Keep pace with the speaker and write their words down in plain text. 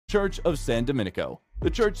Church of San Domenico. The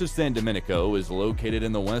Church of San Domenico is located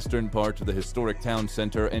in the western part of the historic town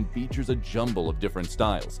center and features a jumble of different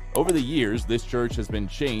styles. Over the years, this church has been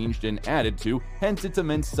changed and added to, hence its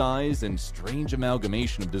immense size and strange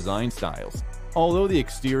amalgamation of design styles. Although the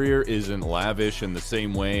exterior isn't lavish in the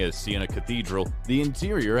same way as Siena Cathedral, the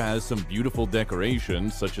interior has some beautiful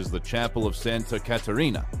decorations such as the Chapel of Santa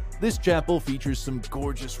Catarina. This chapel features some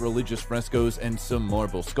gorgeous religious frescoes and some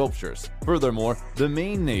marble sculptures. Furthermore, the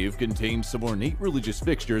main nave contains some ornate religious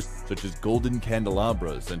fixtures such as golden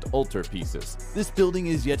candelabras and altar pieces. This building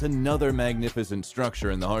is yet another magnificent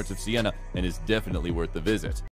structure in the heart of Siena and is definitely worth the visit.